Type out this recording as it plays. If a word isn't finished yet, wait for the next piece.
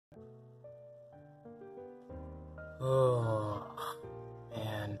Oh,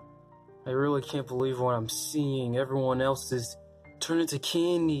 man. I really can't believe what I'm seeing. Everyone else is turned into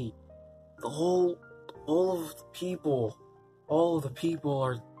candy. All of the people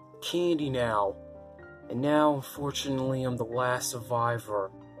are candy now. And now, unfortunately, I'm the last survivor.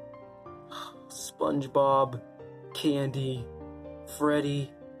 SpongeBob, candy.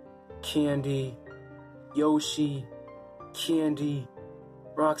 Freddy, candy. Yoshi, candy.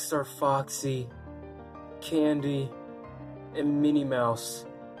 Rockstar Foxy, candy. And Minnie Mouse,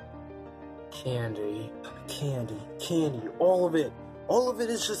 candy. All of it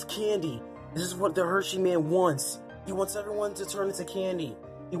is just candy. This is what the Hershey Man wants. He wants everyone to turn into candy.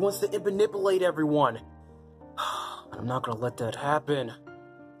 He wants to manipulate everyone. I'm not gonna let that happen.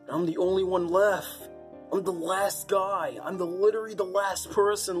 I'm the only one left. I'm the last guy. I'm literally the last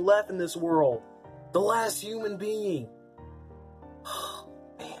person left in this world. The last human being.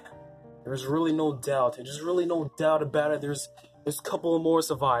 Man, there's really no doubt. There's really no doubt about it. There's a couple of more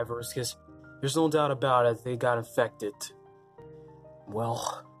survivors, because there's no doubt about it. They got infected.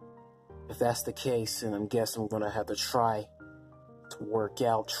 Well, if that's the case, then I guess I'm gonna have to try to work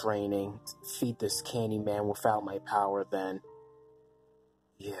out training to defeat this candy man without my power then.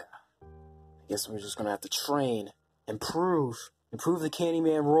 Yeah. I guess we're just gonna have to train and prove the candy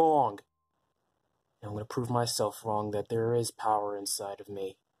man wrong. And I'm gonna prove myself wrong that there is power inside of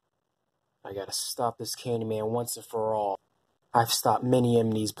me. I gotta stop this candy man once and for all. I've stopped many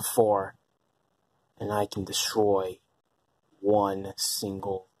enemies before, and I can destroy one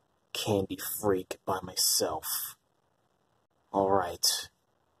single candy freak by myself. Alright.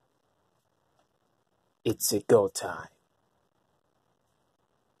 It's a go time.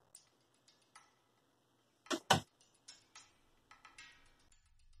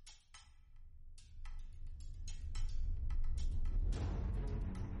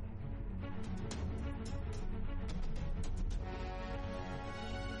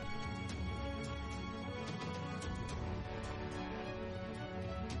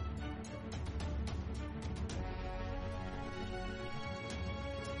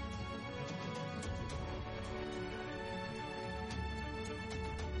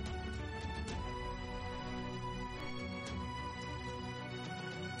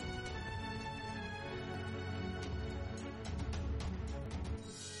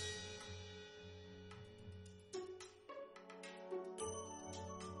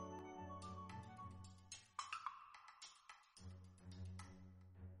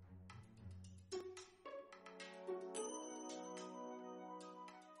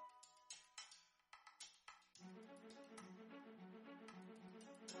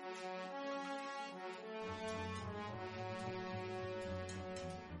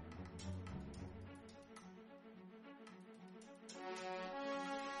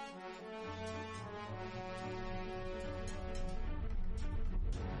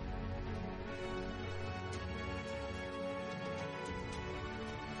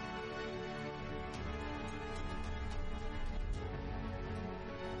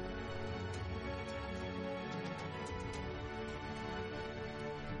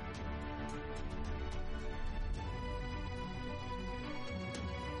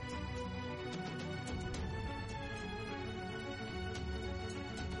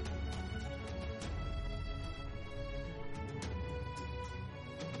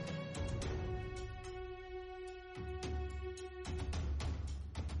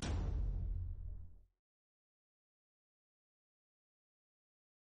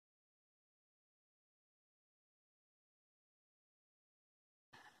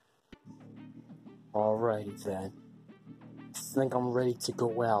 Alrighty then. I think I'm ready to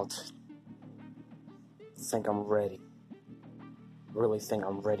go out. I think I'm ready. Really think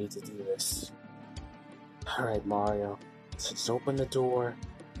I'm ready to do this. Alright, Mario. Just open the door.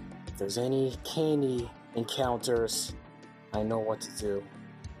 If there's any candy encounters, I know what to do.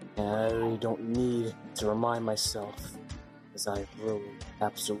 And I really don't need to remind myself, because I really,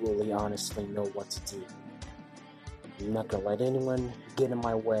 absolutely, honestly know what to do. I'm not gonna let anyone get in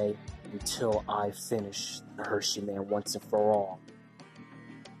my way until I finish the Hershey Man once and for all.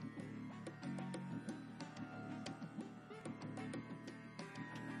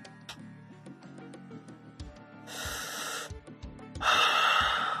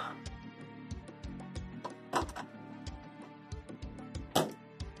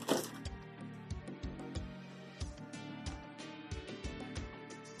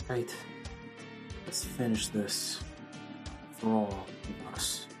 Right, let's finish this for all of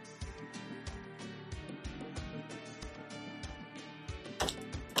us.